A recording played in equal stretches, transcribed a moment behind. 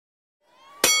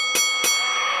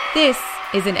This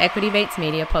is an Equity Mates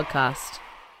Media podcast.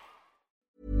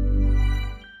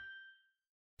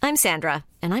 I'm Sandra,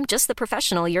 and I'm just the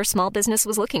professional your small business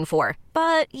was looking for.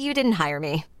 But you didn't hire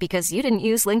me because you didn't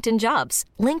use LinkedIn Jobs.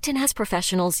 LinkedIn has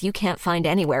professionals you can't find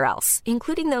anywhere else,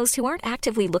 including those who aren't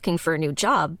actively looking for a new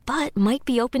job, but might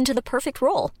be open to the perfect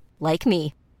role, like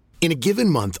me. In a given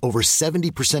month, over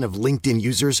 70% of LinkedIn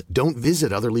users don't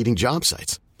visit other leading job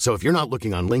sites. So if you're not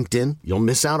looking on LinkedIn, you'll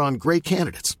miss out on great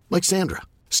candidates like Sandra.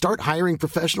 Start hiring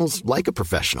professionals like a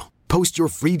professional. Post your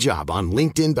free job on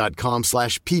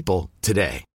linkedin.com/people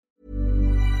today.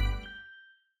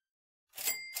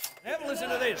 Have a listen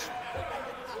to this.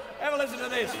 Have a listen to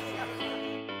this.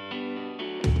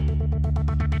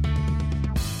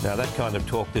 Now, that kind of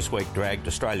talk this week dragged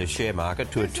Australia's share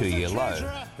market to a two-year low.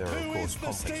 There are, of course,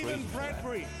 complex reasons for that.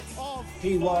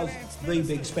 He was the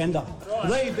big spender.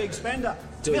 The big spender.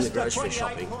 Doing the grocery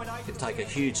shopping could take a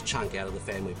huge chunk out of the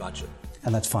family budget.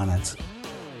 And that's finance.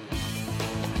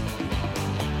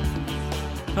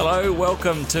 Hello,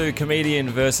 welcome to Comedian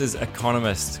versus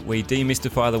Economist. We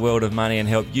demystify the world of money and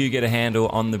help you get a handle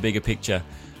on the bigger picture.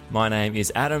 My name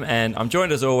is Adam, and I'm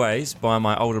joined as always by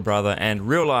my older brother and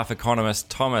real-life economist,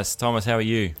 Thomas. Thomas, how are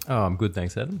you? Oh, I'm good,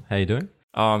 thanks, Adam. How you doing?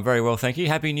 Oh, I'm very well, thank you.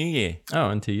 Happy New Year. Oh,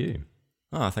 and to you.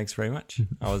 Oh, thanks very much.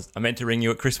 I meant to ring you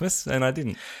at Christmas, and I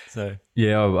didn't. So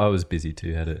yeah, I was busy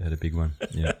too. Had a big one.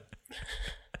 Yeah.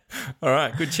 All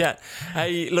right, good chat.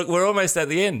 Hey, look, we're almost at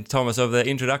the end, Thomas, of the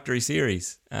introductory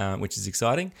series, which is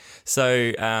exciting.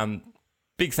 So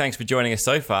big thanks for joining us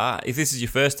so far. If this is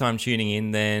your first time tuning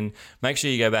in, then make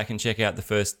sure you go back and check out the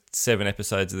first 7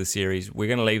 episodes of the series. We're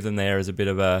going to leave them there as a bit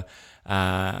of a,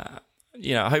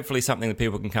 hopefully something that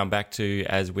people can come back to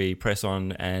as we press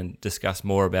on and discuss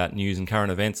more about news and current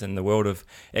events in the world of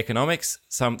economics,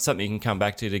 something you can come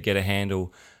back to get a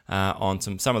handle on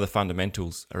some of the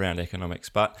fundamentals around economics.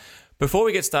 But before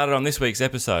we get started on this week's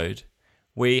episode,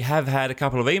 we have had a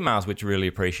couple of emails which we really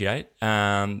appreciate.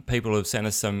 People have sent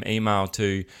us some email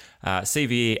to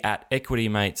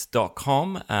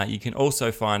cve@equitymates.com. You can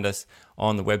also find us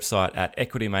on the website at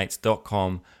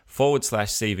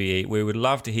equitymates.com/CVE. We would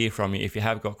love to hear from you if you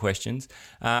have got questions.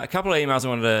 A couple of emails I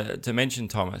wanted to mention,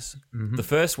 Thomas. Mm-hmm. The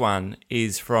first one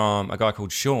is from a guy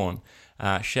called Sean.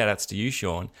 Shout outs to you,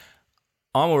 Sean.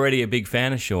 I'm already a big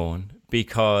fan of Sean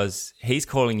because he's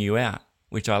calling you out,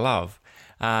 which I love.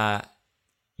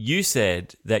 You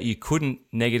said that you couldn't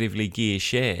negatively gear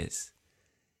shares,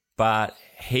 but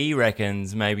he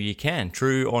reckons maybe you can.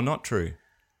 True or not true?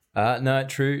 No,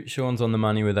 true. Sean's on the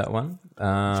money with that one.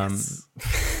 Yes.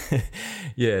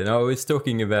 Yeah, no, it's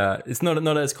talking about, it's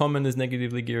not as common as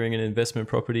negatively gearing an investment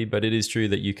property, but it is true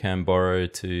that you can borrow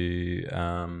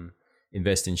to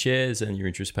invest in shares, and your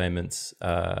interest payments,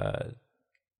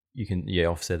 you can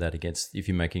offset that against, if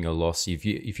you're making a loss. If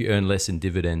you earn less in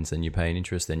dividends and you pay an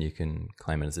interest, then you can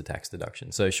claim it as a tax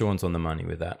deduction. So Sean's on the money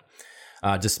with that.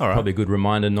 Just probably a good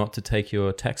reminder not to take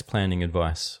your tax planning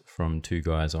advice from two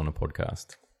guys on a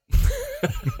podcast.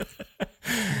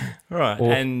 Right.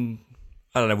 And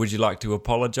I don't know, would you like to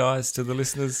apologise to the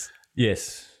listeners?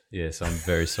 Yes, I'm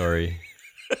very sorry.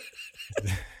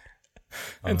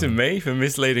 And to me for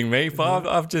misleading me.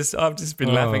 I've just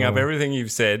been lapping up everything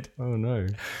you've said. Oh no.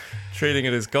 Treating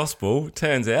it as gospel.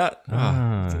 Turns out.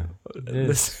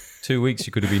 Yes. 2 weeks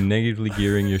you could have been negatively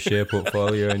gearing your share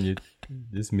portfolio and you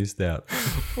just missed out.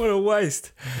 What a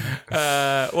waste.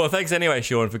 Well, thanks anyway,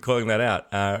 Sean, for calling that out.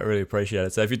 I really appreciate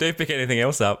it. So if you do pick anything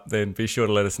else up, then be sure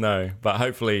to let us know. But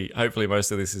hopefully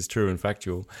most of this is true and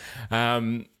factual.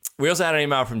 We also had an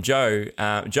email from Joe.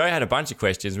 Joe had a bunch of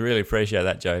questions. We really appreciate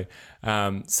that, Joe.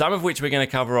 Some of which we're going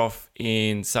to cover off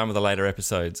in some of the later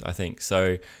episodes, I think.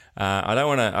 So I don't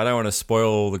want to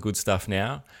spoil all the good stuff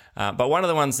now. But one of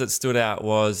the ones that stood out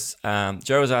was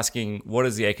Joe was asking, what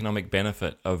is the economic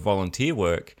benefit of volunteer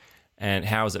work, and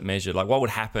how is it measured? Like, what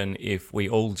would happen if we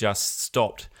all just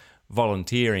stopped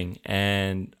volunteering?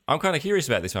 And I'm kind of curious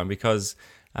about this one because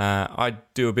I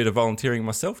do a bit of volunteering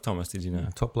myself. Thomas, did you know?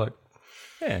 Top bloke.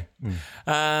 Yeah.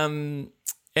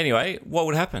 Anyway, what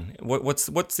would happen?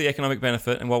 What's the economic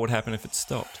benefit, and what would happen if it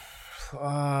stopped?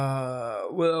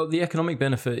 Well, the economic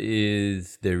benefit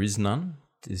is there is none,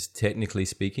 is technically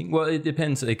speaking. Well, it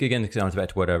depends. Again, it comes back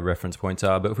to what our reference points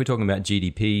are. But if we're talking about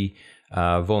GDP,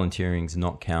 volunteering is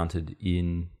not counted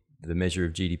in the measure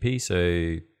of GDP.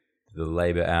 So the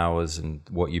labour hours and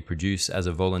what you produce as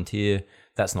a volunteer,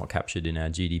 that's not captured in our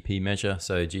GDP measure.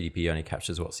 So GDP only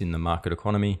captures what's in the market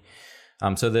economy.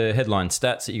 So the headline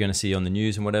stats that you're going to see on the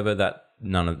news and whatever, that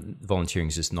none of volunteering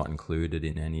is just not included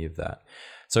in any of that.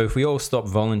 So if we all stop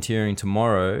volunteering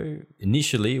tomorrow,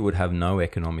 initially it would have no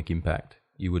economic impact.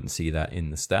 You wouldn't see that in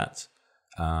the stats.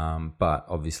 But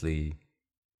obviously,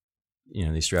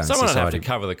 the Australian someone society... would have to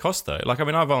cover the cost though. Like, I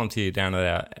mean, I volunteer down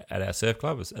at our surf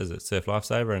club as a surf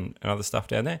lifesaver and other stuff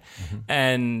down there. Mm-hmm.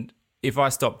 And if I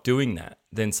stopped doing that,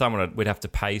 then we'd have to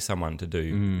pay someone to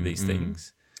do these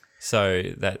things. So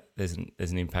that there's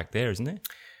an impact there, isn't there?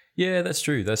 Yeah, that's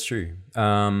true.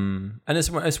 And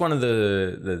it's one of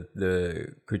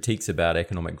the critiques about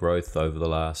economic growth over the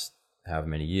last however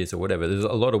many years or whatever. There's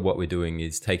a lot of what we're doing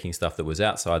is taking stuff that was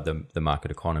outside the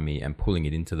market economy and pulling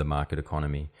it into the market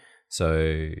economy.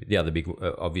 So the other big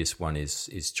obvious one is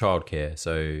childcare.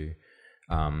 So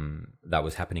that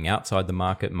was happening outside the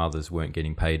market. Mothers weren't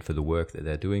getting paid for the work that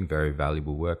they're doing, very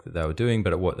valuable work that they were doing,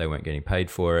 but they weren't getting paid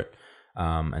for it.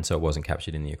 And so it wasn't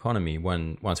captured in the economy.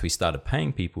 Once we started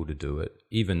paying people to do it,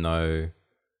 even though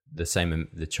the same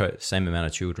amount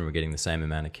of children were getting the same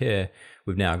amount of care,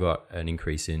 we've now got an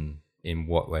increase in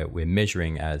what we're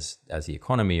measuring as the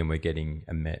economy, and we're getting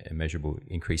a measurable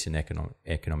increase in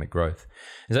economic growth.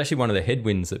 It's actually one of the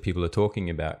headwinds that people are talking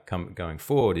about going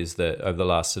forward is that over the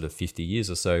last sort of 50 years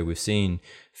or so, we've seen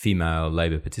female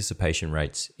labour participation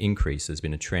rates increase. There's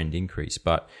been a trend increase,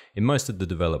 but in most of the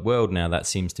developed world now, that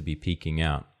seems to be peaking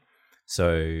out.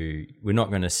 So we're not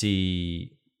going to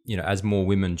see, as more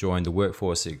women join the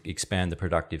workforce, expand the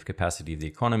productive capacity of the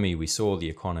economy. We saw the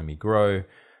economy grow.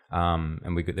 And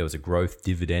there was a growth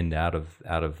dividend out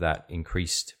of that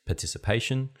increased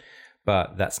participation,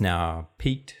 but that's now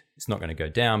peaked. It's not going to go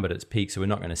down, but it's peaked. So we're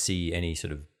not going to see any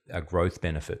sort of a growth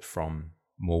benefit from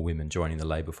more women joining the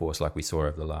labour force like we saw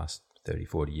over the last 30,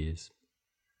 40 years.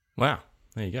 Wow.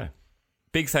 There you go.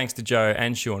 Big thanks to Joe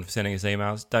and Sean for sending us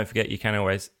emails. Don't forget, you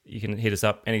can hit us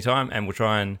up anytime, and we'll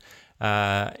try and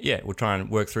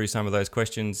work through some of those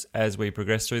questions as we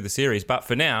progress through the series. But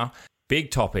for now, big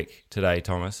topic today,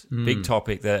 Thomas. Big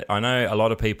topic that I know a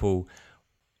lot of people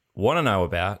want to know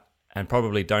about and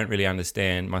probably don't really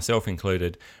understand, myself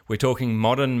included. We're talking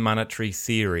modern monetary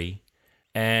theory.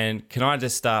 And can I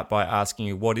just start by asking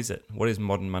you, what is it? What is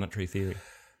modern monetary theory?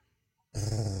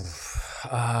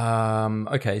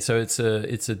 Okay, so it's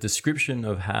a description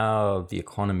of how the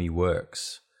economy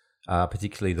works,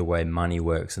 particularly the way money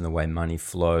works and the way money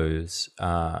flows,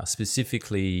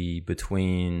 specifically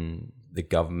between the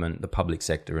government, the public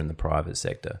sector, and the private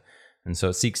sector. And so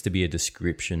it seeks to be a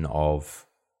description of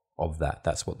that.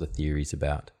 That's what the theory is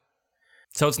about.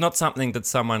 So it's not something that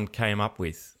someone came up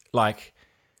with, like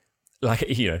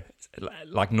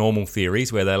normal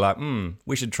theories where they're like,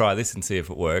 we should try this and see if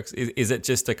it works. Is it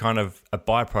just a kind of a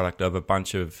byproduct of a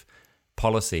bunch of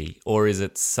policy, or is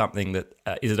it something that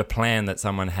is it a plan that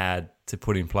someone had to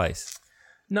put in place?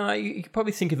 No, you could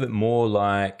probably think of it more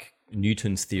like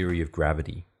Newton's theory of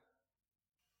gravity.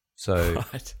 So,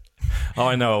 right. Oh,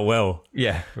 I know it well.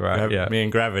 Yeah, right. Yeah, me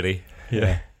and gravity.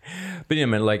 Yeah, but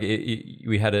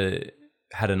we had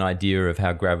an idea of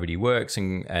how gravity works,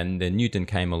 and then Newton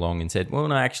came along and said, "Well,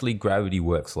 no, actually, gravity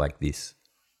works like this."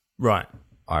 Right.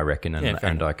 I reckon,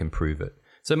 and I can prove it.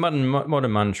 So modern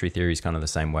monetary theory is kind of the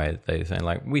same way. They say,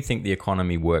 like, we think the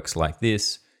economy works like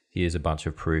this. Here's a bunch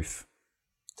of proof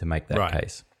to make that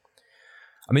case.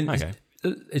 I mean,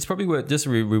 it's probably worth just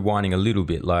rewinding a little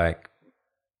bit, like.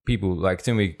 People, like,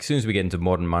 as soon as we get into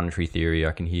modern monetary theory,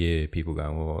 I can hear people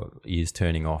going, well, ears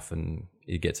turning off and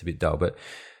it gets a bit dull. But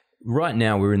right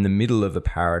now we're in the middle of a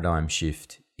paradigm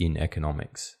shift in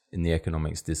economics, in the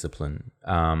economics discipline,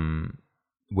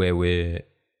 where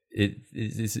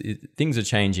things are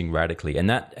changing radically. And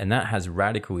that has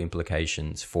radical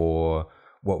implications for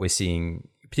what we're seeing,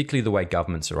 particularly the way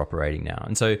governments are operating now.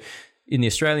 And so in the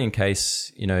Australian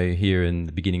case, here in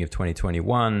the beginning of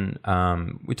 2021,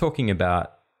 we're talking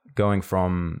about going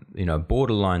from,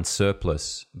 borderline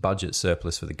budget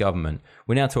surplus for the government,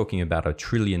 we're now talking about $1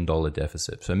 trillion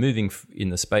deficit. So moving in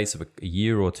the space of a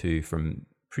year or two from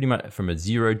pretty much from a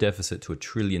zero deficit to $1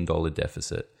 trillion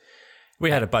deficit. We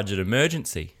had a budget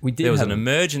emergency. We did. There was an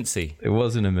emergency. It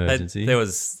was an emergency. There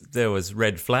was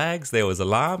red flags. There was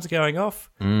alarms going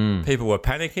off. People were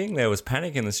panicking. There was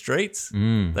panic in the streets.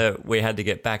 We had to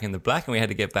get back in the black, and we had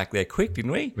to get back there quick,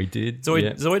 didn't we? We did.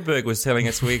 Zoidberg was telling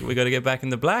us we got to get back in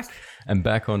the black and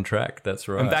back on track. That's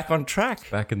right. And back on track.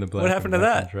 Back in the black. What happened to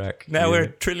that? Now we're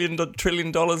 $1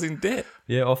 trillion in debt.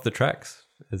 Yeah, off the tracks,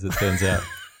 as it turns out.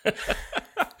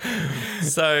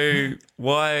 So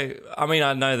why? I mean,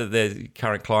 I know that the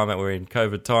current climate, we're in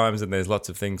COVID times, and there's lots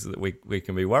of things that we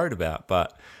can be worried about.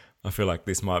 But I feel like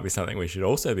this might be something we should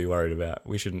also be worried about.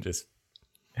 We shouldn't just.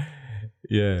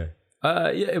 Yeah.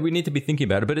 We need to be thinking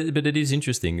about it. But it is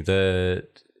interesting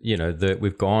that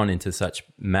we've gone into such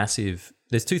massive.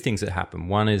 There's two things that happen.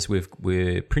 One is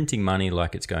we're printing money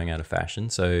like it's going out of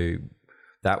fashion. So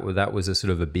That was a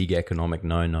sort of a big economic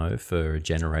no-no for a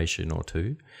generation or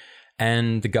two.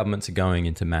 And the governments are going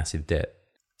into massive debt.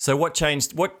 So what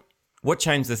changed? What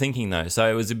changed the thinking though? So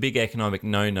it was a big economic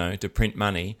no-no to print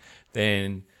money.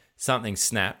 Then something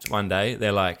snapped one day.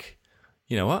 They're like,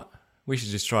 you know what? We should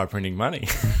just try printing money.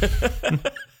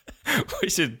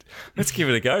 Let's give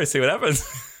it a go, see what happens.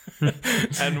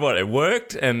 And what, it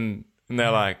worked? And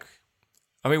they're like,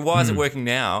 I mean, why is it working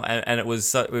now? And it was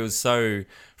so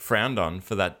frowned on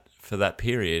for that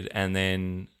period. And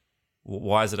then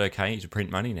why is it okay to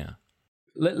print money now?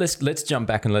 Let's jump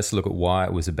back and let's look at why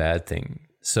it was a bad thing.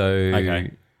 So,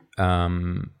 okay.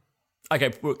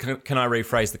 Okay, well, can I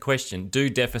rephrase the question? Do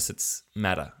deficits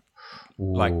matter?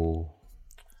 Like,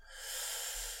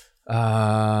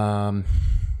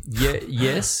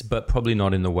 yes, but probably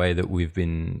not in the way that we've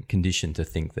been conditioned to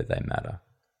think that they matter.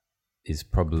 Is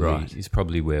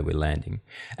probably where we're landing,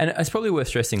 and it's probably worth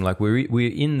stressing. Like we're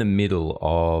in the middle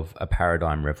of a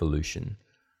paradigm revolution.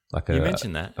 You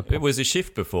mentioned that it was a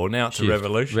shift before. Now it's a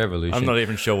revolution. Revolution. I'm not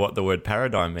even sure what the word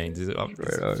paradigm means.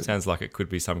 It sounds like it could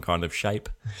be some kind of shape.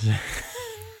 Yeah,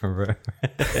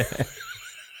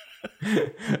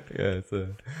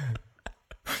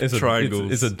 it's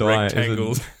triangles. It's a dime.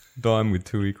 Rectangles. It's a dime with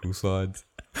two equal sides.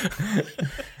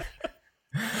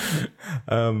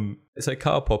 So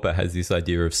Karl Popper has this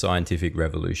idea of scientific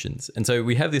revolutions. And so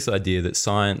we have this idea that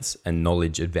science and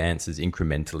knowledge advances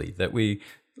incrementally, that we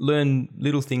learn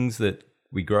little things, that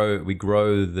we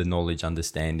grow the knowledge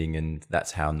understanding, and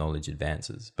that's how knowledge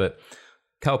advances. But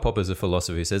Karl Popper is a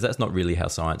philosopher who says that's not really how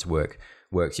science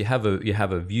works. You have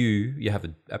a view, you have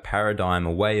a paradigm,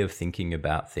 a way of thinking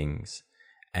about things,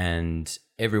 and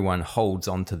everyone holds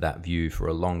on to that view for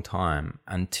a long time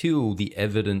until the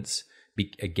evidence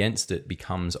against it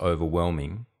becomes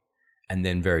overwhelming, and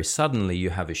then very suddenly you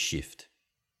have a shift,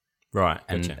 right?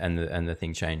 Gotcha. And the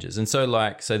thing changes. And so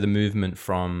the movement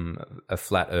from a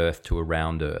flat Earth to a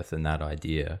round Earth, and that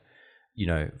idea,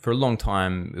 for a long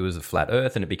time it was a flat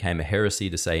Earth, and it became a heresy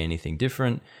to say anything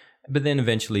different. But then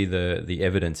eventually the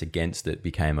evidence against it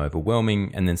became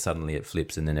overwhelming, and then suddenly it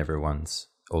flips, and then everyone's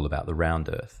all about the round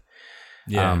Earth.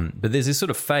 Yeah. But there's this sort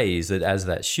of phase that as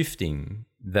that's shifting,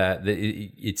 that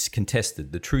it's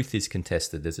contested. The truth is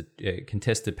contested. There's a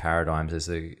contested paradigms. There's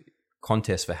a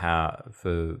contest for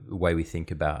the way we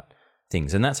think about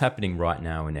things, and that's happening right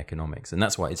now in economics. And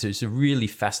that's why it's a really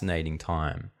fascinating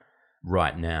time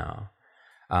right now,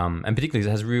 and particularly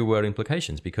it has real world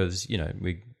implications because we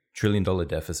 $1 trillion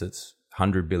deficits,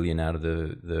 100 billion out of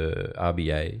the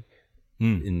RBA.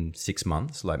 In 6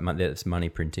 months, that's money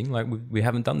printing. Like we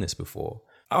haven't done this before.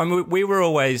 I mean,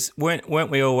 weren't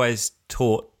we always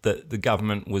taught that the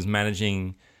government was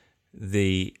managing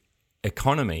the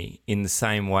economy in the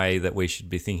same way that we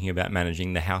should be thinking about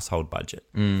managing the household budget?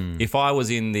 If I was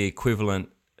in the equivalent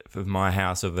of my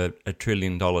house of a $1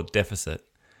 trillion deficit,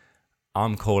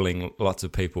 I'm calling lots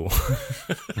of people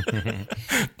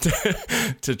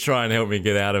to try and help me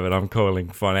get out of it. I'm calling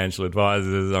financial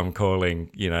advisors. I'm calling,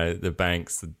 the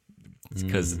banks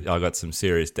because I got some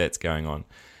serious debts going on.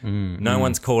 No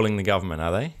one's calling the government,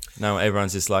 are they? No,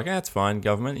 everyone's just like, it's fine,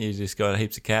 government. You just got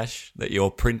heaps of cash that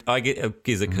you're print. I get it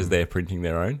because they're printing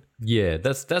their own. Yeah,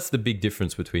 that's the big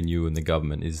difference between you and the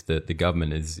government, is that the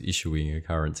government is issuing a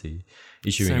currency,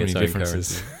 issuing its own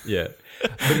currency. Yeah.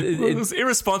 But it was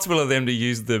irresponsible of them to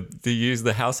use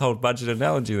the household budget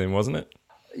analogy then, wasn't it?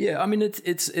 Yeah, I mean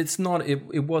it's not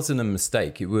it wasn't a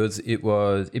mistake. It was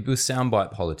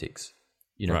soundbite politics.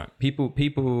 Right.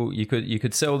 People you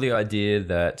could sell the idea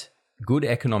that good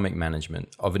economic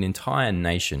management of an entire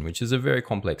nation, which is a very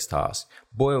complex task,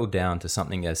 boiled down to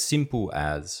something as simple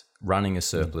as running a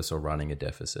surplus or running a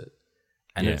deficit.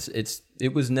 And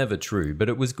it was never true, but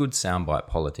it was good soundbite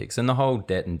politics, and the whole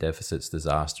debt and deficits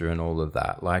disaster and all of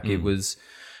that. Like it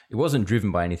wasn't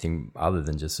driven by anything other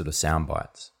than just sort of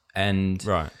soundbites. And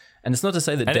right. And it's not to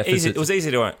say that deficits. It was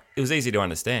easy to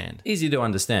understand. Easy to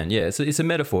understand, yeah. It's a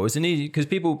metaphor. It's an easy because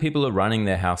people are running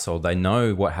their household. They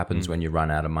know what happens when you run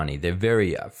out of money. They're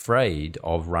very afraid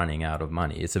of running out of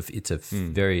money. It's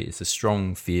a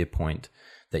strong fear point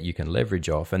that you can leverage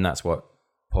off, and that's what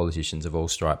politicians of all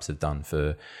stripes have done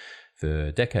for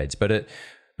decades. But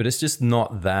it's just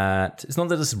not that. It's not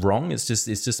that it's wrong. It's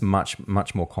just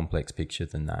much more complex picture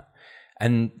than that.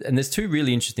 And there's two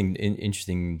really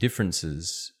interesting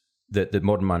differences that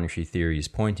modern monetary theory is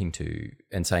pointing to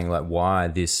and saying like why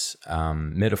this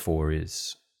metaphor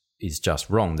is just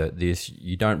wrong. That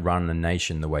you don't run a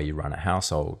nation the way you run a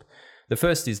household. The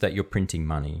first is that you're printing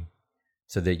money,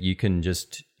 so that you can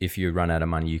just, if you run out of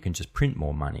money, you can just print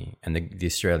more money. And the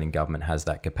Australian government has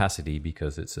that capacity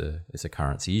because it's a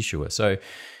currency issuer. So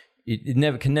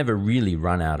it can never really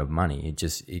run out of money.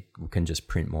 It can just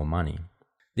print more money.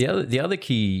 The other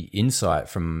key insight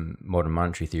from modern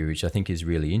monetary theory, which I think is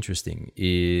really interesting,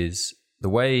 is the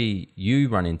way you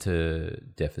run into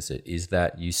deficit is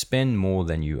that you spend more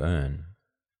than you earn.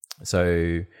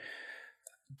 So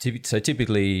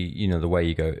typically, the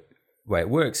way it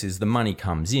works is the money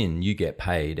comes in, you get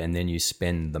paid, and then you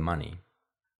spend the money.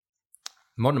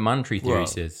 Modern monetary theory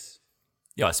says,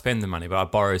 yeah, I spend the money, but I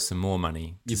borrow some more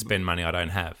money to spend money I don't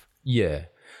have. Yeah.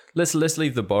 Let's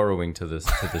leave the borrowing to the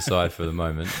side for the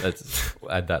moment. Let's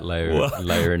add that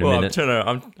layer in a minute.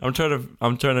 I'm trying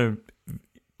to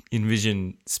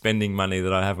envision spending money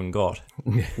that I haven't got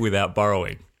without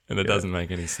borrowing, and it doesn't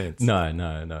make any sense. No, it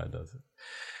doesn't.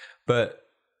 But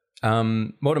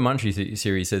modern monetary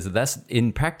theory says that's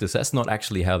in practice. That's not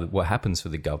actually what happens for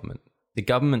the government. The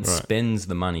government spends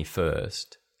the money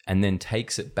first and then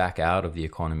takes it back out of the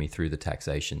economy through the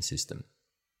taxation system.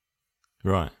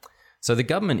 Right. So the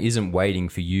government isn't waiting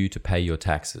for you to pay your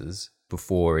taxes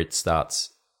before it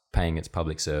starts paying its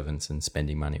public servants and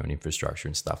spending money on infrastructure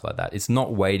and stuff like that. It's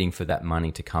not waiting for that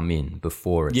money to come in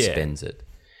before it spends it.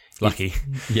 Lucky.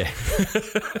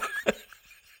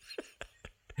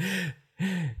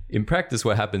 In practice,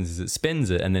 what happens is it spends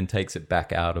it and then takes it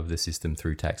back out of the system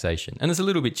through taxation. And it's a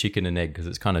little bit chicken and egg because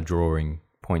it's kind of drawing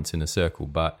points in a circle,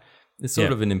 but it's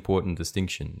sort of an important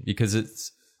distinction because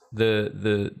it's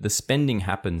the spending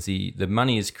happens. The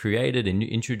money is created and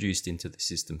introduced into the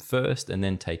system first and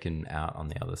then taken out on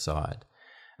the other side.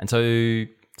 And so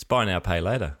it's buy now, pay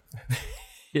later.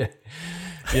 Yeah.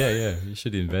 You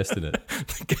should invest in it.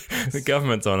 The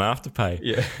government's on afterpay.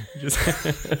 Yeah.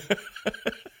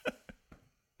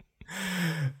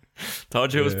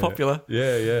 Told you it was popular.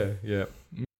 Yeah.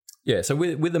 So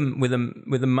with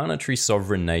a monetary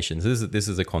sovereign nations, this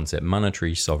is a concept,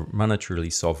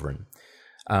 monetarily sovereign.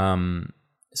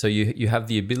 So you have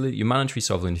the ability, you're monetary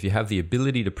sovereign if you have the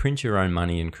ability to print your own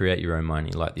money and create your own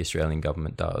money like the Australian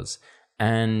government does,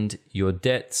 and your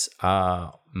debts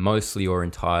are mostly or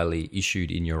entirely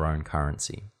issued in your own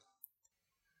currency.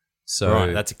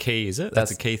 So that's a key, is it?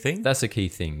 That's a key thing? That's a key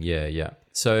thing, yeah.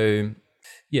 So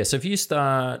if you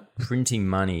start printing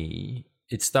money,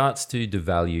 it starts to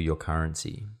devalue your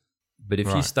currency. But if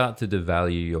you start to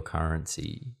devalue your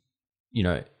currency,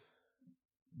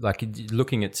 like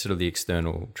looking at sort of the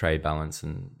external trade balance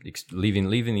and leaving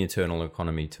the internal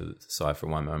economy to the side for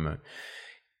one moment,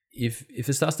 if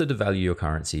it starts to devalue your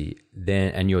currency,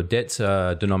 then and your debts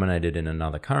are denominated in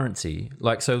another currency,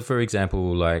 like so for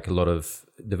example, like a lot of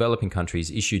developing countries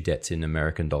issue debts in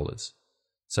American dollars.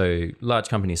 So large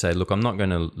companies say, look, I'm not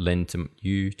going to lend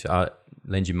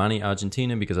you money,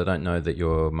 Argentina, because I don't know that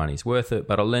your money's worth it,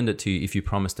 but I'll lend it to you if you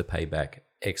promise to pay back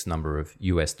X number of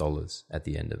US dollars at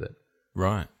the end of it.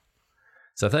 Right.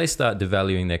 So if they start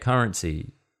devaluing their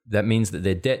currency, that means that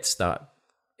their debts start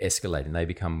escalating. They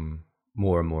become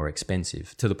more and more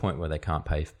expensive to the point where they can't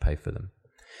pay for them.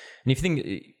 And if you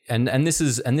think, and this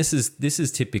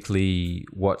is typically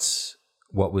what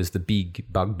was the big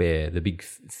bugbear, the big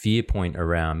fear point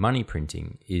around money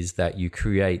printing is that you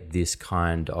create this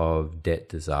kind of debt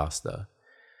disaster.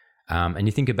 And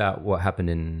you think about what happened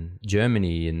in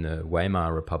Germany in the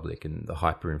Weimar Republic and the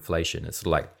hyperinflation. It's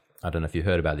like, I don't know if you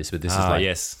heard about this, but this is like...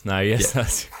 Yes. You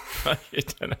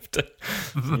don't have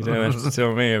to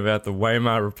tell me about the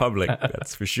Weimar Republic,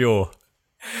 that's for sure.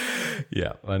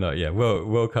 Yeah, I know. Yeah,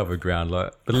 well covered ground.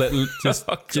 Like, but just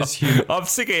I'm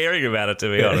sick of hearing about it, to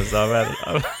be honest.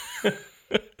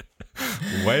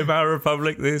 Weimar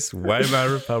Republic this, Weimar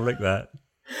Republic that.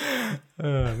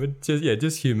 But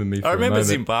just humour me for I remember a moment.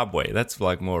 Zimbabwe. That's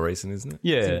like more recent, isn't it?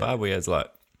 Yeah. Zimbabwe has like...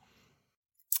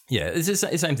 Yeah, it's the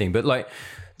same thing. But like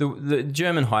the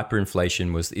German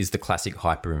hyperinflation is the classic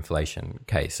hyperinflation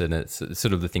case. And it's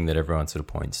sort of the thing that everyone sort of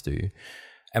points to.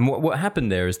 And what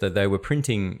happened there is that they were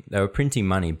printing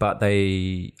money, but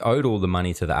they owed all the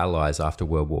money to the Allies after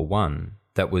World War I.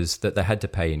 That they had to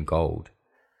pay in gold.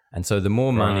 And so the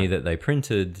more money that they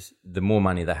printed, the more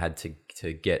money they had to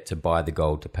get to buy the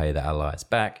gold to pay the Allies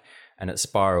back. And it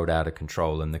spiraled out of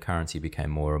control and the currency became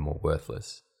more and more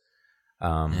worthless.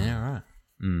 Yeah,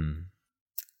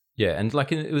 and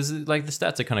like it was like the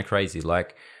stats are kind of crazy.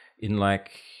 Like in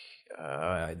like...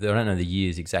 I don't know the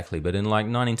years exactly, but in like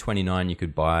 1929, you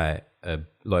could buy a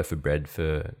loaf of bread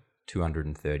for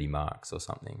 230 marks or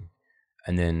something.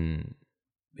 And then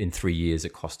in 3 years,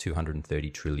 it cost 230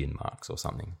 trillion marks or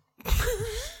something.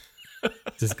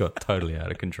 Just got totally out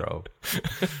of control.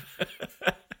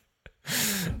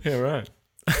 Yeah, right.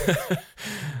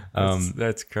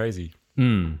 That's crazy.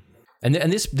 And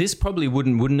this probably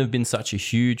wouldn't have been such a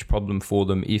huge problem for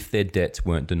them if their debts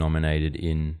weren't denominated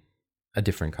in a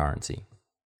different currency.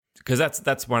 Because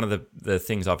that's one of the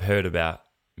things I've heard about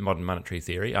modern monetary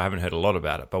theory. I haven't heard a lot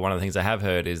about it, but one of the things I have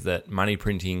heard is that money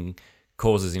printing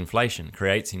causes inflation,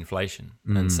 creates inflation.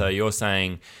 And so you're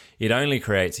saying it only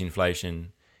creates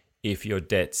inflation if your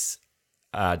debts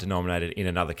are denominated in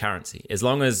another currency. As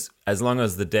long as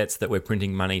the debts that we're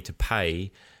printing money to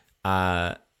pay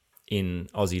are in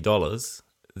Aussie dollars,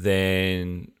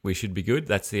 then we should be good.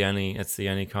 That's the only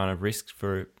kind of risk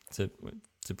to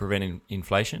prevent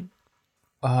inflation.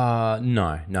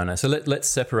 No. So let's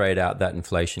separate out that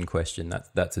inflation question.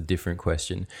 That's a different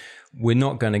question. We're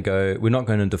not going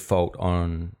to default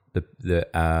on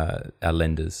our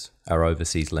lenders, our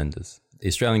overseas lenders. The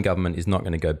Australian government is not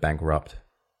going to go bankrupt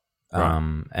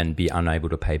and be unable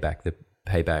to pay back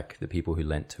the people who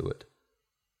lent to it.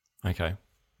 Okay.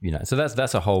 So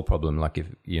that's a whole problem. Like if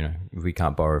we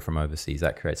can't borrow from overseas,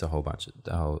 that creates a whole bunch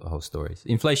of whole stories.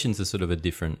 Inflation's a sort of a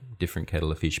different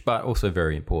kettle of fish, but also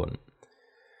very important.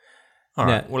 All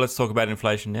right. Well, let's talk about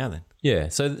inflation now then. Yeah.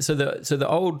 So the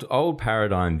old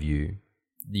paradigm view,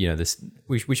 this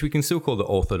which we can still call the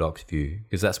orthodox view,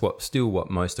 because that's what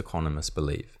most economists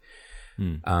believe,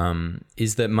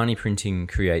 is that money printing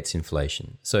creates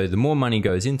inflation. So the more money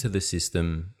goes into the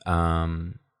system,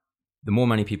 the more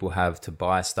money people have to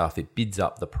buy stuff, it bids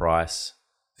up the price.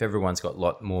 If everyone's got a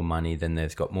lot more money, then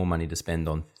they've got more money to spend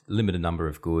on limited number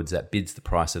of goods. That bids the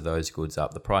price of those goods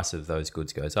up. The price of those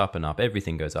goods goes up and up.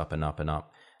 Everything goes up and up and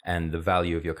up. And the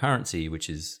value of your currency, which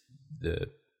is the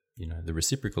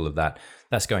reciprocal of that,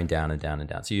 that's going down and down and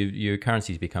down. So your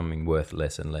currency is becoming worth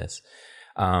less and less.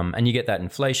 And you get that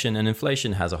inflation, and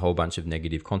inflation has a whole bunch of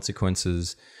negative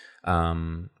consequences.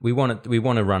 We want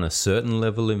to run a certain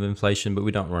level of inflation, but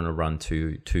we don't want to run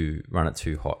it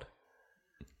too hot.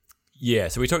 Yeah,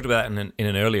 so we talked about that in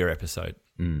an earlier episode,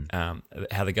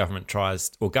 how the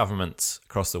governments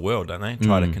across the world, don't they,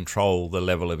 try to control the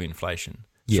level of inflation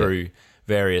through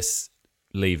various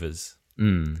levers.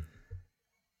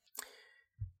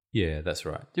 Yeah, that's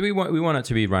right. We want it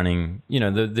to be running,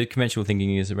 the conventional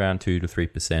thinking is around 2 to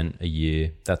 3% a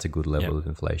year. That's a good level of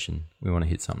inflation. We want to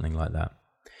hit something like that.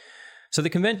 So the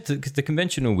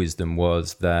conventional wisdom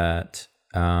was that,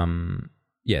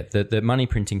 the money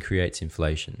printing creates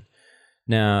inflation.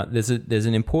 Now, there's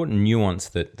an important nuance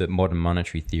that modern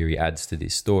monetary theory adds to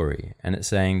this story, and it's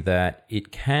saying that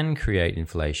it can create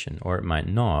inflation or it might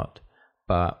not,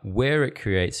 but where it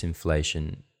creates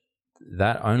inflation,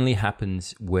 that only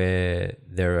happens where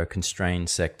there are constrained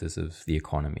sectors of the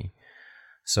economy.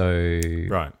 So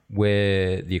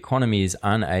where the economy is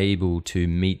unable to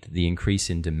meet the increase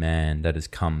in demand that has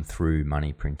come through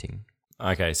money printing.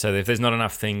 Okay, so if there's not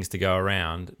enough things to go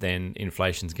around, then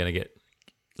inflation's going to get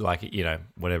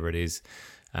whatever it is,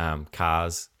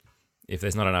 cars. If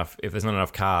there's not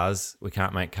enough cars, we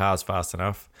can't make cars fast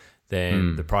enough,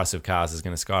 then the price of cars is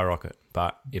going to skyrocket.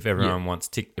 But if everyone wants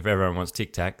Tic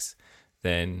Tacs,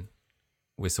 then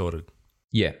we're sorted.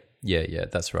 Yeah,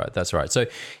 that's right. So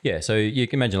you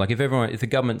can imagine, like, if the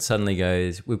government suddenly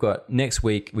goes, next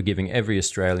week we're giving every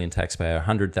Australian taxpayer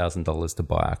 $100,000 to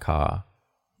buy a car.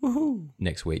 Woohoo!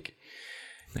 Next week.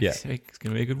 Next week. It's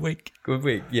going to be a good week. Good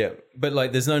week, yeah.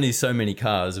 But there's only so many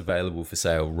cars available for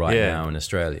sale right now in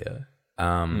Australia.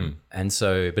 And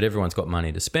so, but everyone's got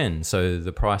money to spend. So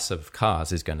the price of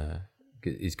cars is going to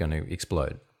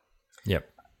explode. Yep.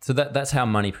 So that's how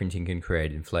money printing can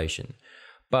create inflation.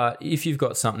 But if you've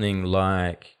got something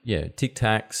like, Tic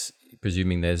Tacs,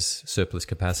 presuming there's surplus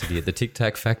capacity at the Tic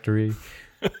Tac factory,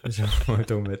 we're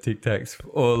talking about Tic Tacs,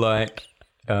 or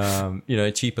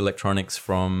cheap electronics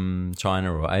from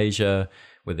China or Asia,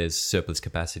 where there's surplus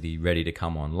capacity ready to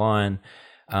come online,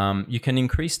 you can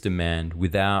increase demand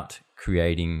without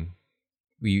creating,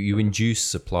 you induce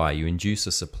supply, you induce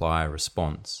a supply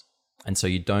response. And so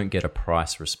you don't get a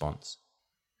price response.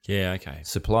 Yeah, okay.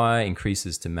 Supply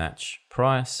increases to match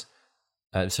price.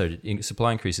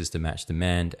 Supply increases to match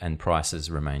demand, and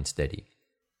prices remain steady.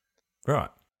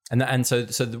 Right. And so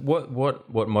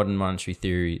what modern monetary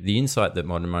theory, the insight that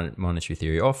modern monetary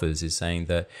theory offers, is saying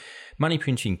that money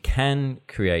printing can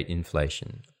create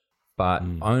inflation, but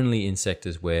only in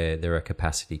sectors where there are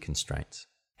capacity constraints.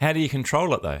 How do you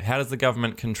control it though? How does the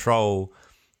government control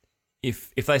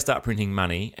if they start printing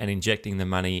money and injecting the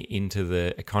money into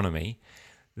the economy?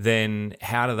 Then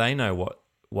how do they know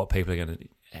what people are going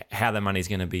to, how the money is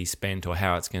going to be spent or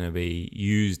how it's going to be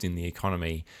used in the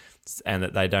economy, and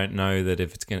that they don't know that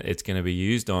if it's going to be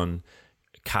used on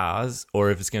cars or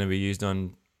if it's going to be used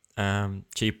on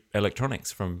cheap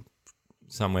electronics from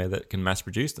somewhere that can mass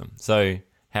produce them? So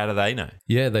how do they know?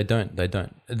 Yeah, they don't.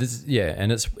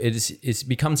 And it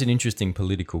becomes an interesting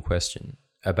political question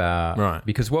about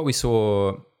because what we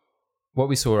saw what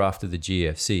we saw after the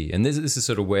GFC, and this is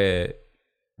sort of where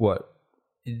what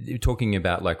you're talking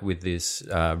about, like with this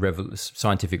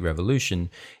scientific revolution,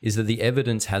 is that the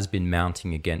evidence has been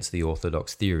mounting against the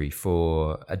orthodox theory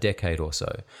for a decade or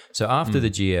so. So after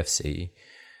the GFC,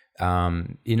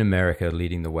 in America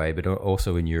leading the way, but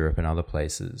also in Europe and other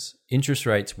places, interest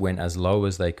rates went as low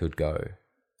as they could go,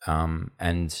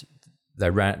 and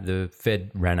the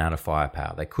Fed ran out of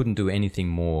firepower. They couldn't do anything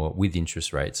more with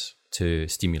interest rates to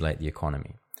stimulate the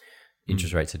economy.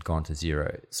 Interest rates had gone to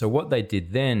zero. So what they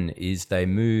did then is they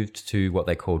moved to what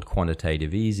they called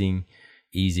quantitative easing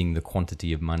the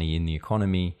quantity of money in the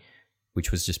economy,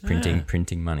 which was just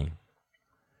printing money.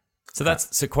 So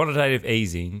that's quantitative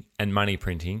easing and money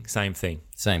printing, same thing.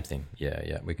 Same thing.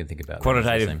 Yeah. We can think about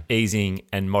quantitative easing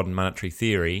and modern monetary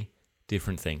theory,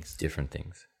 different things. Different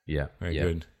things. Yeah. Very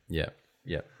good. Yeah.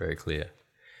 Very clear.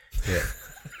 Yeah.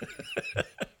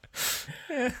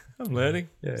 Yeah, I'm learning,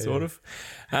 sort of.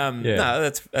 No,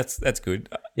 that's good.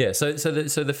 Yeah, so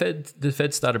the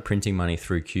Fed started printing money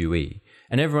through QE,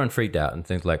 and everyone freaked out and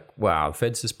think like, wow, the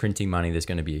Fed's just printing money. There's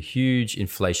going to be a huge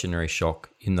inflationary shock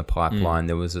in the pipeline.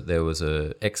 There was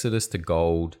a exodus to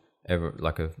gold. Everyone's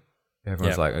like,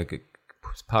 okay,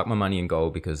 park my money in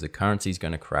gold because the currency's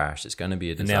going to crash. It's going to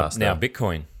be a disaster. Now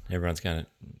Bitcoin. Everyone's going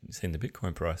to see the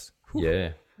Bitcoin price. Whew.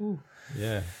 Yeah. Ooh.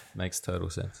 Yeah, makes total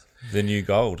sense. The new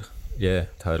gold. Yeah,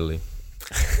 totally.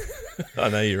 I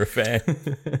know you're a fan.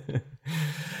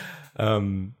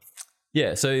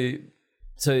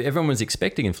 So everyone was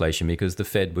expecting inflation because the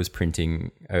Fed was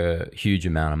printing a huge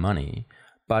amount of money,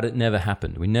 but it never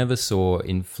happened. We never saw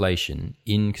inflation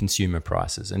in consumer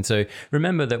prices. And so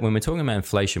remember that when we're talking about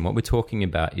inflation, what we're talking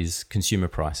about is consumer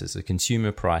prices, the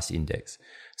consumer price index.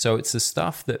 So it's the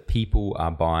stuff that people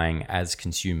are buying as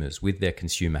consumers with their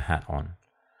consumer hat on.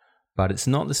 But it's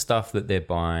not the stuff that they're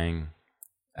buying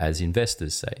as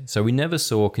investors, say. So we never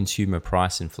saw consumer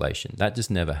price inflation. That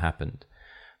just never happened.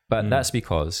 But that's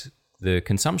because the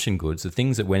consumption goods, the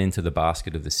things that went into the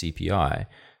basket of the CPI,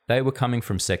 they were coming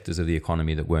from sectors of the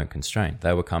economy that weren't constrained.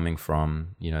 They were coming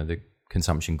from, the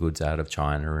consumption goods out of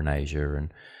China and Asia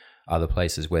and other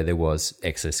places where there was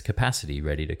excess capacity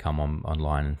ready to come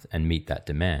online and meet that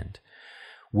demand.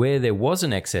 Where there was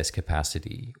an excess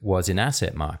capacity was in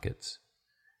asset markets.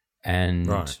 And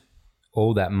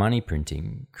all that money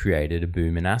printing created a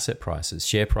boom in asset prices.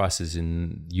 Share prices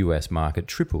in the US market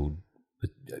tripled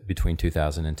between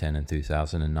 2010 and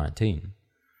 2019.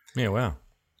 Yeah, wow.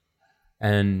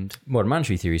 And modern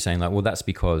monetary theory is saying like, well, that's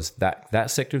because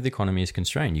that sector of the economy is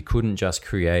constrained. You couldn't just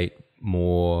create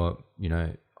more,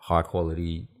 high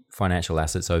quality financial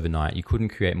assets overnight. You couldn't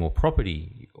create more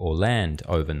property or land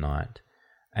overnight.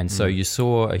 And so you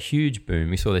saw a huge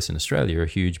boom. We saw this in Australia, a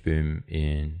huge boom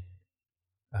in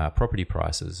property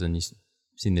prices, and you've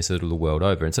seen this sort of the world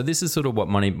over. And so this is sort of what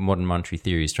modern monetary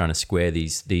theory is trying to square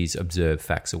these observed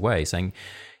facts away, saying,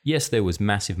 yes, there was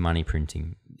massive money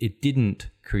printing. It didn't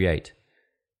create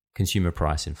consumer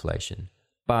price inflation,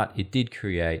 but it did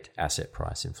create asset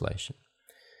price inflation.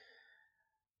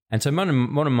 And so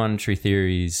modern monetary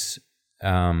theories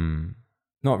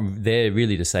not there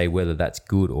really to say whether that's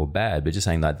good or bad, but just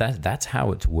saying like that's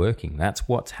how it's working. That's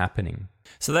what's happening.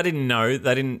 So they didn't know.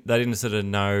 They didn't sort of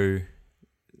know.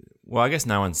 Well, I guess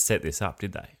no one set this up,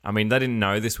 did they? I mean, they didn't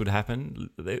know this would happen.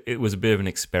 It was a bit of an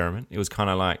experiment. It was kind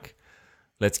of like,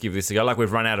 let's give this a go. Like,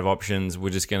 we've run out of options. We're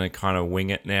just going to kind of wing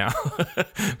it now.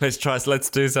 Let's do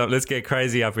something. Let's get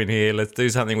crazy up in here. Let's do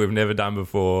something we've never done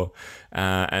before,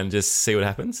 and just see what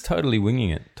happens. Totally winging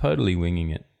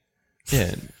it.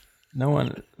 Yeah. No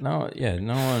one. There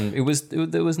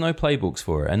was no playbooks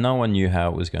for it, and no one knew how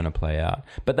it was going to play out.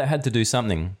 But they had to do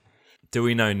something. Do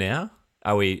we know now?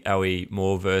 Are we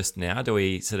more versed now? Do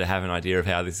we sort of have an idea of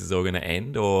how this is all going to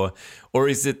end, or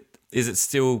is it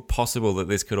still possible that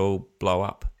this could all blow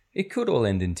up? It could all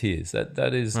end in tears.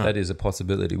 That is a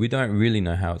possibility. We don't really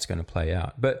know how it's going to play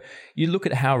out. But you look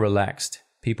at how relaxed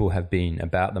people have been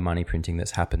about the money printing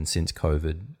that's happened since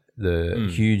COVID, the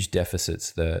huge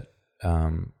deficits that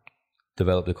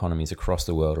developed economies across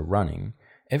the world are running.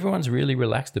 Everyone's really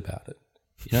relaxed about it.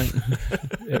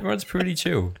 Everyone's pretty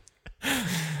chill.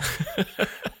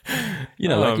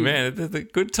 Man, the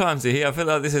good times are here. I feel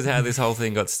like this is how this whole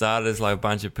thing got started. It's like a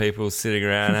bunch of people sitting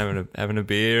around having a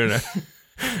beer and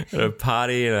a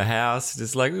party in a house.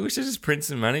 Just like, we should just print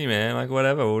some money, man. Like,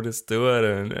 whatever, we'll just do it.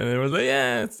 And it was like,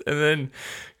 yeah. And then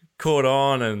caught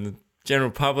on, and the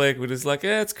general public were just like,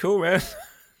 yeah, it's cool, man.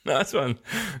 Nice one.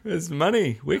 There's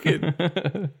money. Wicked.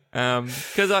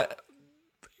 Because I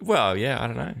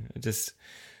don't know.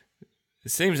 It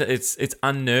seems that it's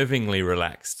unnervingly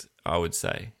relaxed, I would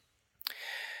say.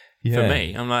 Yeah. For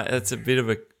me, I'm like, that's a bit of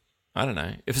a I don't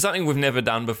know, if it's something we've never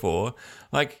done before,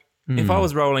 like if I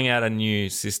was rolling out a new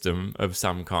system of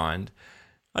some kind,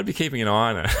 I'd be keeping an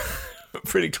eye on it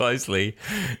pretty closely.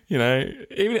 You know,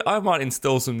 even I might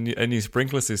install a new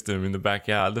sprinkler system in the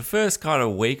backyard. The first kind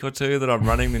of week or two that I'm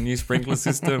running the new sprinkler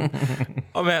system,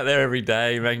 I'm out there every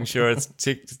day making sure it's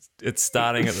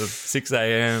starting at the 6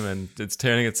 a.m. and it's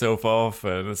turning itself off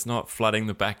and it's not flooding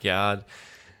the backyard.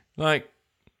 Like,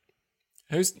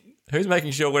 who's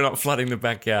making sure we're not flooding the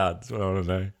backyard? That's what I want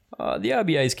to know. The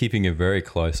RBA is keeping a very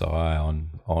close eye on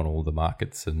all the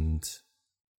markets, and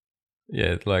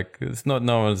yeah, like it's not,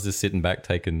 no one's just sitting back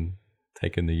taking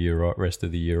the rest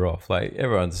of the year off. Like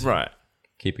everyone's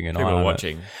keeping an eye on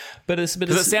watching. It. But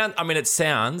It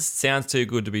sounds too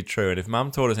good to be true. And if Mum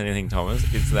taught us anything, Thomas,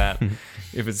 it's that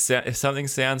if something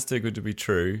sounds too good to be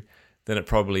true, then it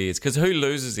probably is. Because who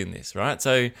loses in this, right?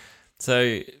 So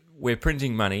we're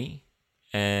printing money,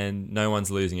 and no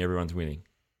one's losing, everyone's winning.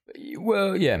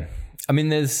 Well, yeah. I mean,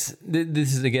 this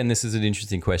is an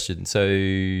interesting question. So,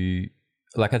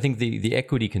 like, I think the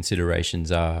equity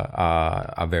considerations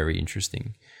are very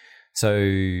interesting. So,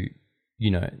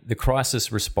 you know, the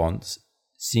crisis response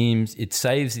saves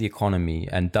the economy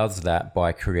and does that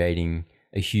by creating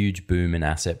a huge boom in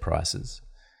asset prices.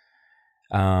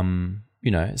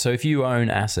 You know, so if you own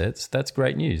assets, that's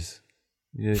great news.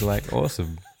 You're like,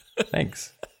 awesome,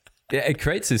 thanks. Yeah, it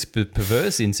creates this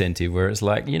perverse incentive where it's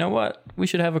like, you know what, we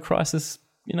should have a crisis,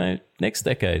 you know, next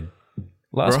decade.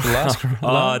 Last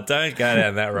don't go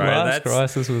down that road. Last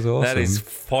crisis was awesome. That is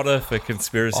fodder for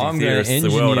conspiracy theorists the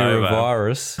world over. I'm going to engineer a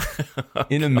virus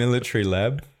in a military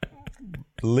lab,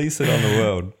 release it on the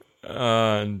world.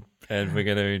 And we're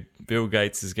going to, Bill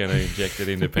Gates is going to inject it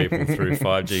into people through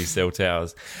 5G cell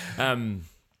towers.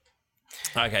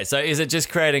 Okay, so is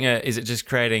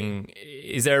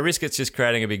there a risk it's just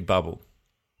creating a big bubble?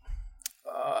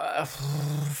 I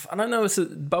don't know.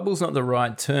 Bubble's not the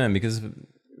right term because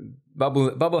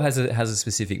bubble has a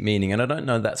specific meaning, and I don't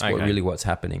know that's what's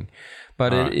happening.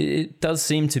 But it does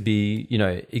seem to be, you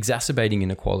know, exacerbating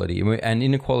inequality, and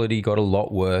inequality got a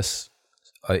lot worse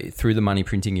through the money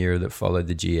printing era that followed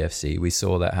the GFC. We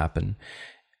saw that happen.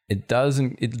 It does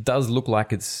look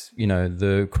like it's, you know,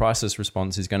 the crisis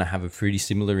response is going to have a pretty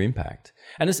similar impact.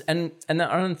 And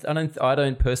I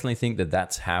don't personally think that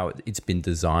that's how it's been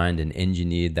designed and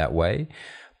engineered that way.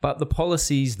 But the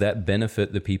policies that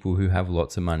benefit the people who have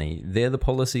lots of money, they're the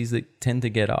policies that tend to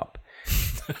get up.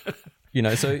 You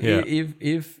know, so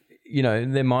if you know,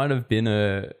 there might have been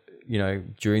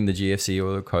during the GFC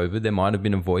or the COVID, there might have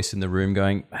been a voice in the room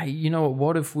going, hey, you know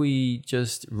what if we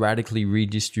just radically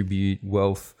redistribute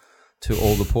wealth to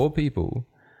all the poor people?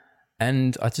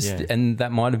 And and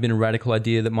that might have been a radical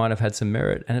idea that might have had some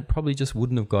merit, and it probably just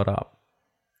wouldn't have got up.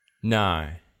 No,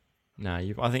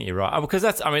 I think you're right. Because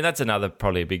that's another,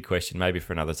 probably a big question, maybe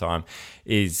for another time,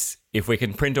 is if we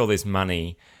can print all this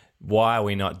money, why are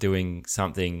we not doing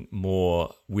something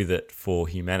more with it for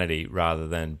humanity rather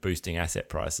than boosting asset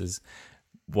prices?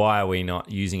 Why are we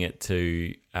not using it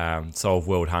to solve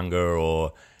world hunger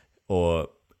or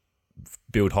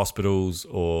build hospitals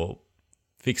or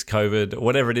fix COVID, or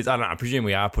whatever it is? I don't know. I presume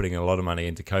we are putting a lot of money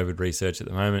into COVID research at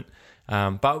the moment.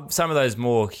 But some of those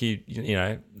more,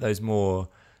 human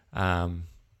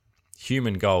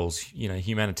goals, you know,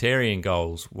 humanitarian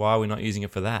goals, why are we not using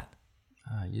it for that?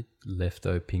 You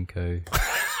lefto pinko.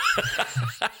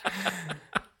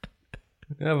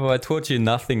 Yeah, well, I taught you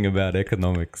nothing about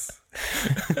economics.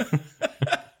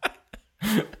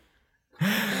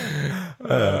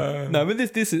 No, but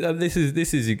this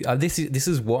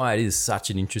is why it is such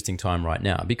an interesting time right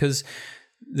now, because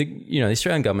the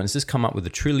Australian government has just come up with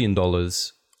 $1 trillion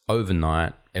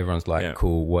overnight. Everyone's like,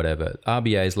 cool, whatever.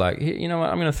 RBA is like, hey, you know what?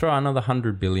 I'm going to throw another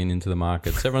 100 billion into the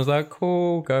markets. Everyone's like,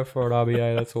 cool, go for it,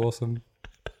 RBA. That's awesome.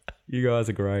 You guys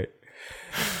are great.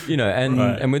 You know,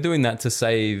 and we're doing that to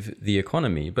save the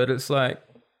economy. But it's like,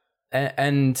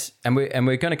 and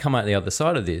we're going to come out the other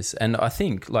side of this. And I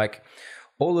think like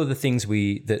all of the things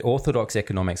that orthodox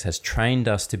economics has trained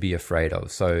us to be afraid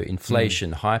of. So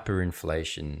inflation,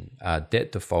 hyperinflation,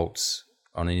 debt defaults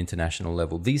on an international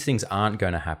level. These things aren't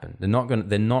going to happen. They're not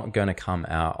going to come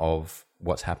out of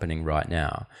what's happening right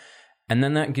now. And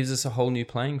then that gives us a whole new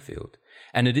playing field.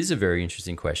 And it is a very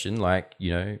interesting question. Like,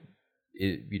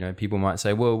 people might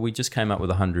say, well, we just came up with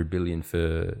 100 billion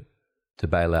to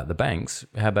bail out the banks.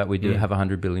 How about we have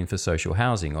 100 billion for social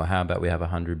housing? Or how about we have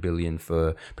 100 billion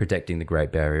for protecting the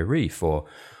Great Barrier Reef or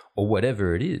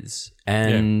whatever it is?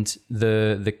 And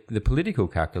the political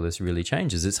calculus really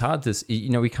changes. It's hard to,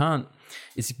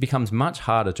 it becomes much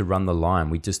harder to run the line.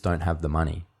 We just don't have the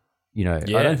money. I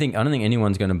don't think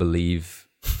anyone's going to believe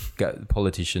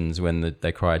politicians when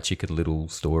they cry a Chicken Little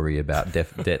story about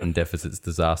debt and deficits,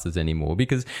 disasters anymore,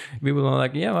 because people are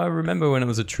like, yeah, I remember when it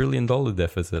was $1 trillion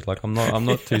deficit. Like, I'm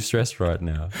not too stressed right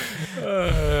now.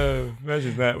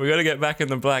 Imagine that. We got to get back in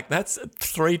the black. That's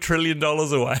 $3 trillion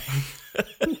away.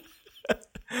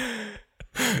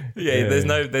 Yeah,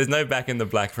 there's no back in the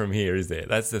black from here, is there?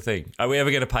 That's the thing. Are we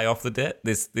ever going to pay off the debt,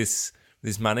 this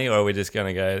money, or are we just going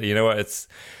to go, you know what, it's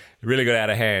really got out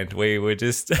of hand. We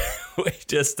just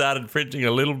started printing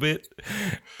a little bit,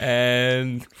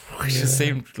 and it just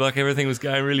seemed like everything was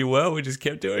going really well. We just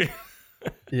kept doing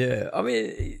it. Yeah, I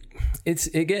mean, it's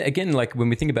again like when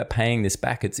we think about paying this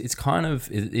back, it's kind of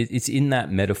it's in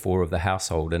that metaphor of the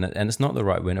household, and it's not the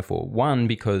right metaphor. One,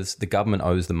 because the government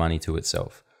owes the money to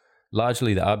itself.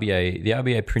 Largely, the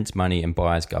RBA prints money and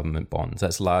buys government bonds.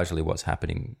 That's largely what's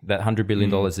happening. That $100 billion,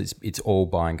 it's all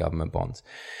buying government bonds.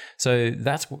 So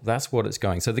that's what it's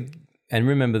going. So and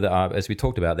remember that, as we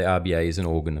talked about, the RBA is an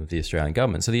organ of the Australian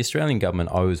government. So the Australian government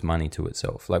owes money to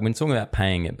itself. Like when talking about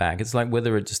paying it back, it's like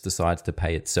whether it just decides to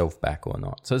pay itself back or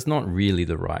not. So it's not really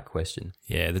the right question.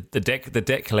 Yeah, the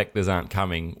debt collectors aren't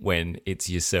coming when it's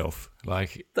yourself.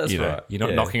 Like, that's right. You're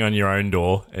not knocking on your own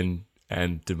door and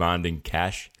demanding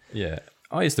cash. Yeah.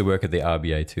 I used to work at the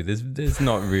RBA too. There's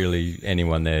not really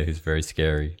anyone there who's very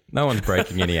scary. No one's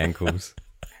breaking any ankles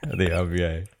at the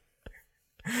RBA.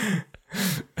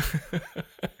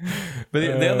 But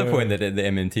the other point that the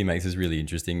MMT makes is really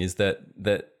interesting is that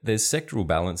there's sectoral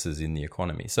balances in the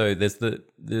economy. So there's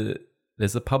the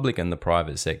public and the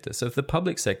private sector. So if the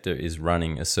public sector is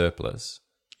running a surplus,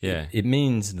 it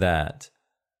means that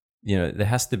there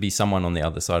has to be someone on the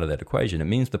other side of that equation. It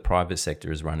means the private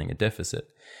sector is running a deficit.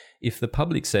 If the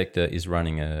public sector is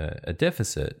running a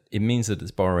deficit, it means that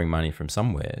it's borrowing money from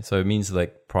somewhere. So it means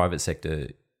like private sector,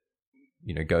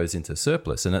 goes into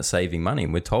surplus and it's saving money.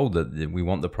 And we're told that we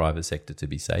want the private sector to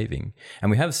be saving. And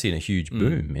we have seen a huge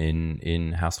boom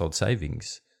in household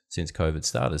savings since COVID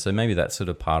started. So maybe that's sort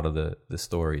of part of the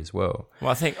story as well.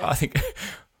 Well, I think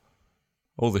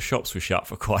all the shops were shut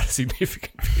for quite a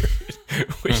significant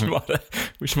period, which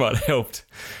might have helped.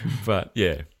 But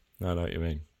yeah, I know what you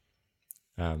mean.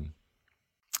 All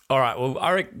right. Well,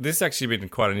 I reckon this has actually been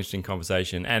quite an interesting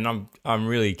conversation, and I'm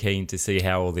really keen to see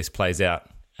how all this plays out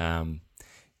in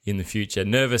the future.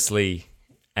 Nervously,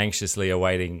 anxiously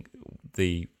awaiting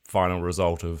the final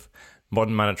result of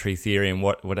modern monetary theory and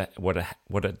what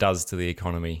it does to the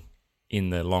economy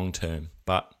in the long term.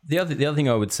 But the other thing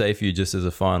I would say for you, just as a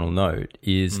final note,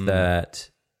 is that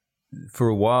for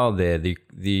a while there,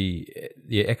 the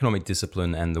economic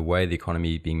discipline and the way the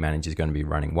economy being managed is going to be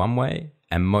running one way,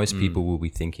 and most people will be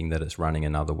thinking that it's running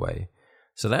another way.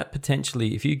 So that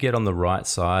potentially, if you get on the right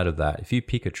side of that, if you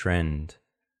pick a trend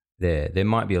there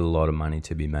might be a lot of money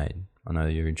to be made. I know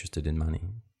you're interested in money.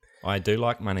 I do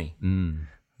like money.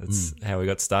 That's how we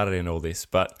got started in all this.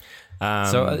 But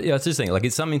it's just saying, like,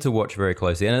 it's something to watch very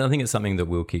closely, and I think it's something that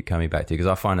we'll keep coming back to because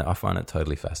I find it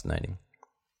totally fascinating.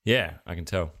 Yeah, I can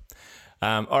tell.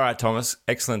 All right, Thomas,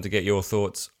 excellent to get your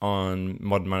thoughts on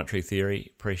modern monetary theory.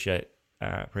 Appreciate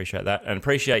that, and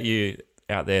appreciate you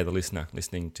out there, the listener,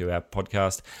 listening to our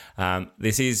podcast.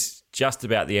 This is just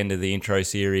about the end of the intro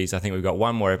series. I think we've got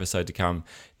one more episode to come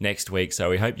next week, so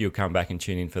we hope you'll come back and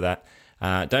tune in for that.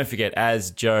 Don't forget,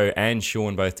 as Joe and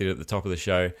Sean both did at the top of the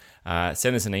show,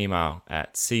 send us an email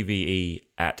at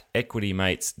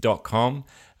cve@equitymates.com.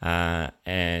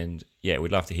 And yeah,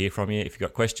 we'd love to hear from you. If you've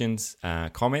got questions,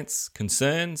 comments,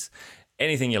 concerns,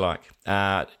 anything you like.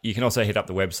 You can also hit up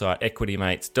the website,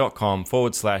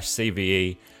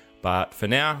 equitymates.com/CVE. But for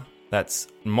now, that's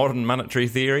modern monetary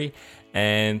theory,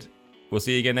 and we'll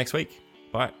see you again next week.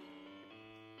 Bye.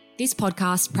 This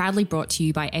podcast proudly brought to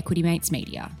you by Equity Mates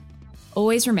Media.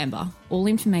 Always remember, all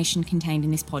information contained in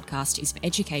this podcast is for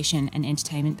education and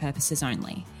entertainment purposes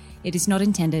only. It is not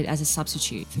intended as a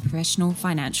substitute for professional,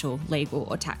 financial, legal,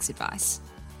 or tax advice.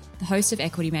 The hosts of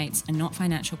Equity Mates are not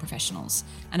financial professionals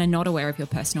and are not aware of your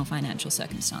personal financial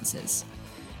circumstances.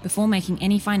 Before making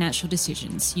any financial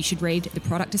decisions, you should read the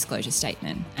product disclosure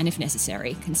statement and, if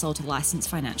necessary, consult a licensed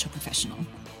financial professional.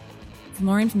 For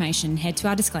more information, head to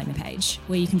our disclaimer page,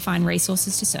 where you can find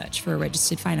resources to search for a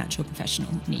registered financial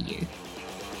professional near you.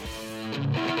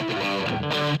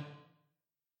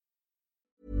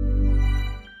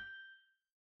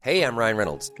 Hey, I'm Ryan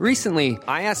Reynolds. Recently,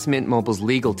 I asked Mint Mobile's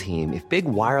legal team if big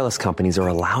wireless companies are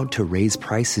allowed to raise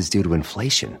prices due to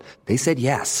inflation. They said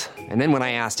yes. And then when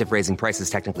I asked if raising prices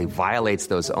technically violates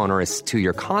those onerous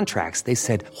two-year contracts, they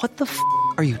said, "What the f***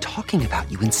 are you talking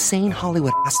about, you insane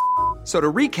Hollywood ass f- So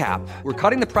to recap, we're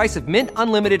cutting the price of Mint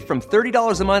Unlimited from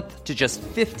 $30 a month to just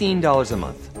 $15 a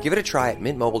month. Give it a try at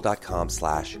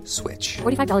mintmobile.com/switch.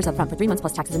 $45 up front for 3 months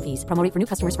plus taxes and fees. Promo rate for new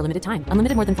customers for limited time.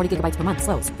 Unlimited more than 40 gigabytes per month.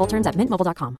 Slows full terms at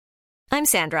mintmobile.com. I'm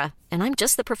Sandra, and I'm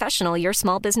just the professional your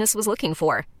small business was looking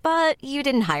for. But you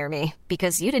didn't hire me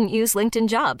because you didn't use LinkedIn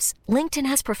Jobs. LinkedIn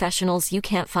has professionals you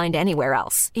can't find anywhere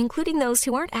else, including those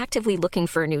who aren't actively looking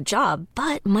for a new job,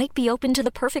 but might be open to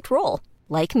the perfect role,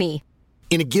 like me.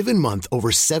 In a given month,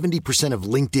 over 70% of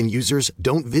LinkedIn users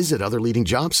don't visit other leading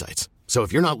job sites. So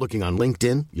if you're not looking on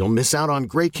LinkedIn, you'll miss out on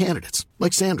great candidates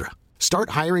like Sandra.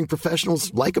 Start hiring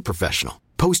professionals like a professional.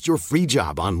 Post your free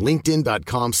job on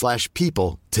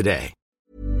linkedin.com/people today.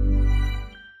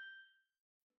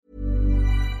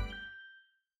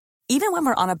 Even when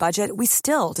we're on a budget, we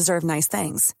still deserve nice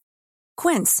things.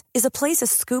 Quince is a place to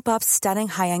scoop up stunning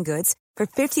high-end goods for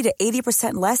 50 to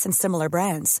 80% less than similar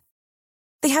brands.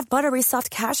 They have buttery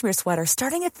soft cashmere sweaters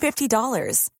starting at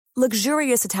 $50,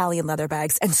 luxurious Italian leather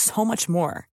bags, and so much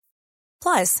more.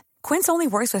 Plus, Quince only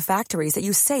works with factories that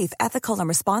use safe, ethical, and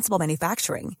responsible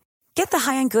manufacturing. Get the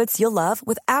high-end goods you'll love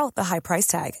without the high price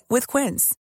tag with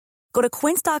Quince. Go to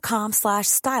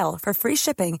quince.com/style for free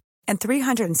shipping and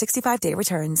 365-day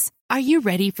returns. Are you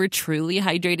ready for truly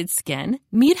hydrated skin?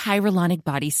 Meet Hyaluronic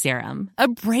Body Serum, a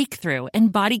breakthrough in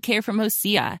body care from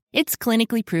Osea. It's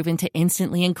clinically proven to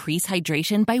instantly increase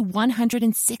hydration by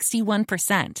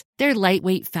 161%. Their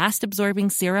lightweight,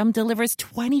 fast-absorbing serum delivers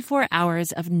 24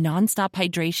 hours of nonstop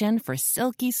hydration for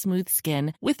silky smooth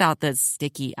skin without the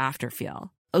sticky afterfeel.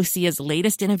 Osea's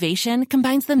latest innovation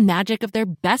combines the magic of their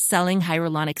best-selling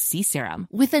Hyaluronic Sea Serum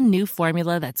with a new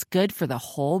formula that's good for the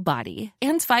whole body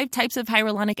and 5 types of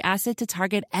hyaluronic acid to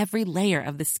target every layer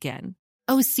of the skin.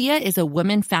 Osea is a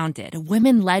women-founded,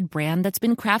 women-led brand that's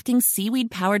been crafting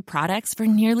seaweed-powered products for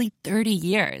nearly 30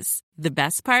 years. The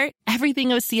best part? Everything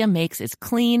Osea makes is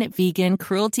clean, vegan,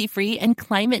 cruelty-free, and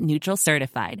climate-neutral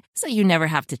certified, so you never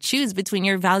have to choose between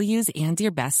your values and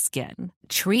your best skin.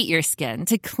 Treat your skin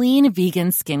to clean, vegan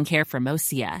skincare from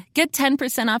Osea. Get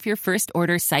 10% off your first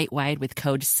order site-wide with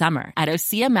code SUMMER at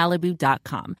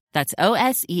OseaMalibu.com. That's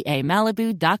OSEA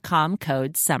Malibu.com,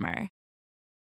 code SUMMER.